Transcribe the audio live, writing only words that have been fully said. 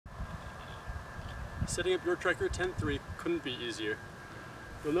Setting up your Trekker Tent 3 couldn't be easier.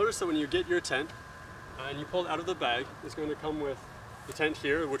 You'll notice that when you get your tent and you pull it out of the bag, it's going to come with the tent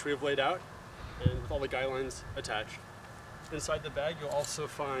here, which we have laid out, and with all the guy lines attached. Inside the bag you'll also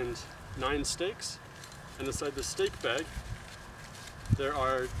find 9 stakes, and inside the stake bag there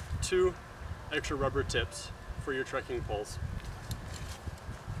are 2 extra rubber tips for your trekking poles.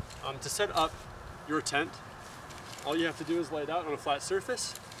 To set up your tent, all you have to do is lay it out on a flat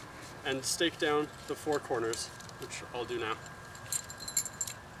surface and stake down the 4 corners, which I'll do now.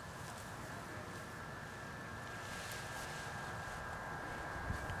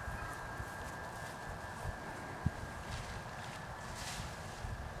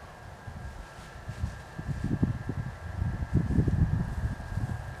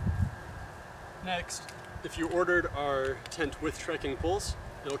 Next, if you ordered our tent with trekking poles,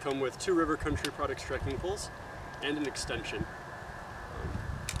 it'll come with 2 River Country Products trekking poles and an extension.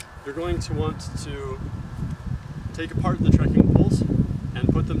 You're going to want to take apart the trekking poles and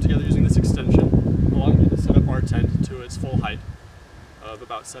put them together using this extension, allowing you to set up our tent to its full height of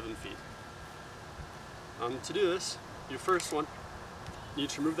about 7 feet. To do this, you first need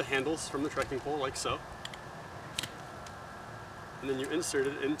to remove the handles from the trekking pole like so, and then you insert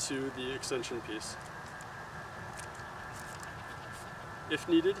it into the extension piece. If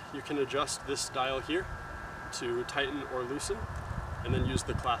needed, you can adjust this dial here to tighten or loosen, and then use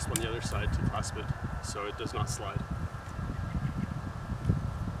the clasp on the other side to clasp it so it does not slide.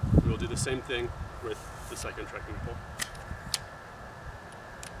 We will do the same thing with the second trekking pole.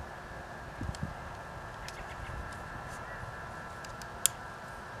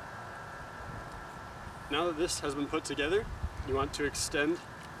 Now that this has been put together, you want to extend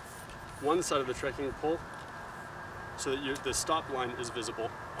one side of the trekking pole so that the stop line is visible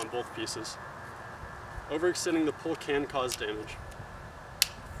on both pieces. Overextending the pole can cause damage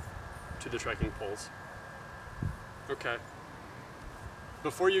to the trekking poles. Okay.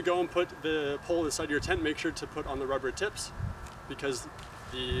 Before you go and put the pole inside your tent, make sure to put on the rubber tips, because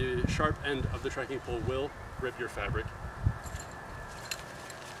the sharp end of the trekking pole will rip your fabric.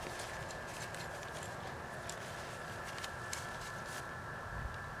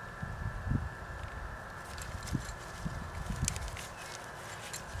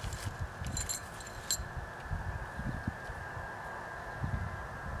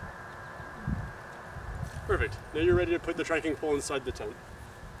 Perfect. Now you're ready to put the trekking pole inside the tent.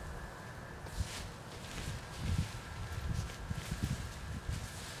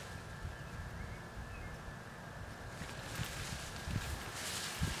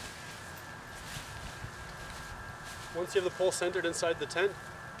 Once you have the pole centered inside the tent,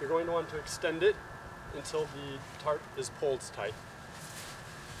 you're going to want to extend it until the tarp is pulled tight.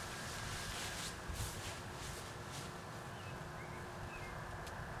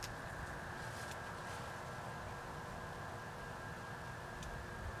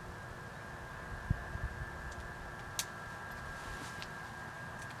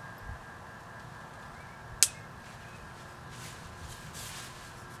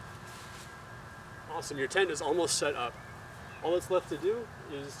 Awesome, your tent is almost set up. All that's left to do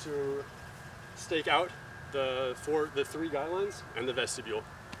is to stake out the 3 guy lines and the vestibule.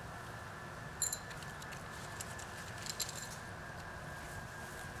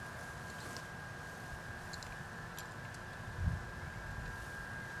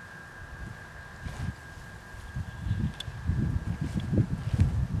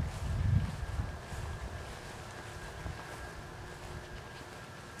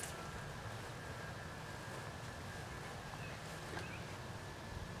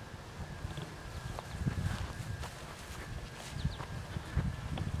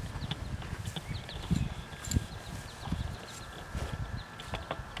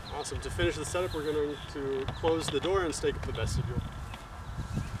 Awesome. To finish the setup, we're going to close the door and stake up the vestibule.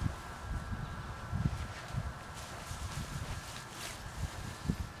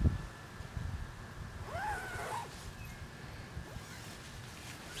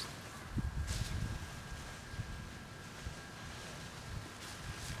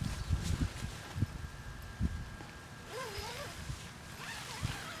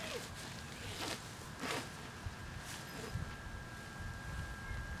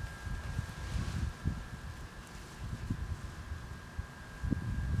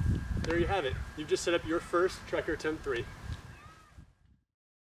 There you have it. You've just set up your first Trekker Tent 3.